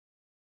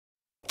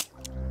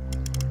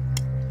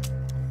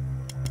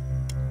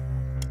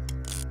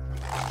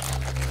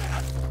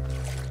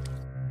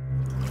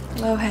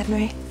Hello,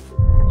 Henry.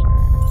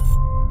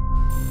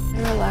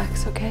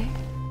 Relax, okay?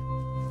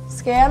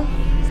 Scan.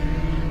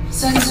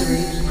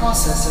 Sensory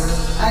processor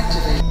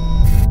activated.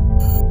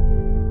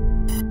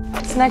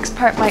 This next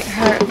part might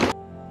hurt.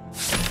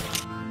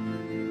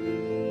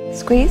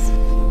 Squeeze.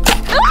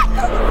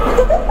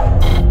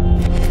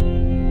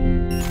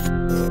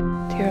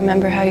 Do you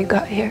remember how you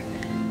got here?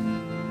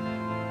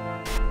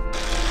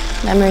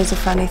 Memory's a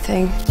funny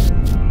thing.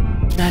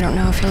 I don't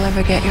know if you'll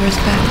ever get yours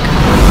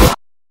back.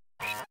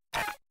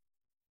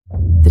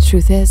 The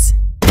truth is,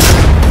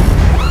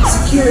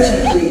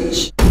 Security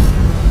breach.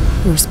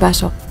 you were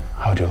special.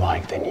 How would you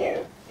like the new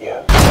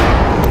you?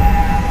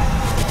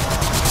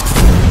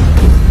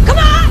 Come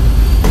on!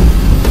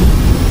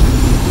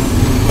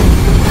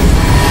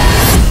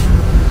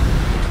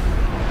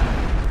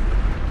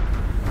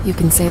 You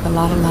can save a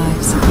lot of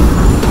lives.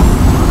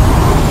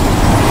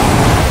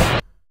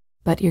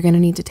 But you're gonna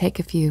need to take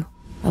a few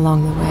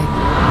along the way.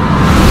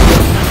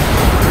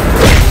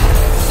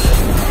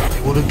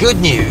 Well, the good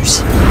news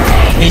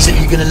is that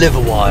you're going to live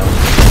a while.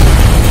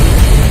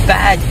 The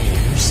bad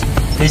news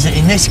is that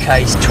in this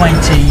case, 20,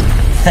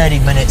 30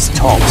 minutes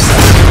tops.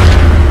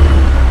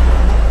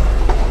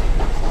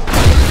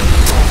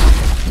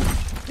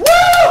 Woo!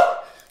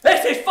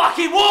 This is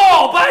fucking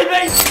war,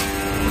 baby!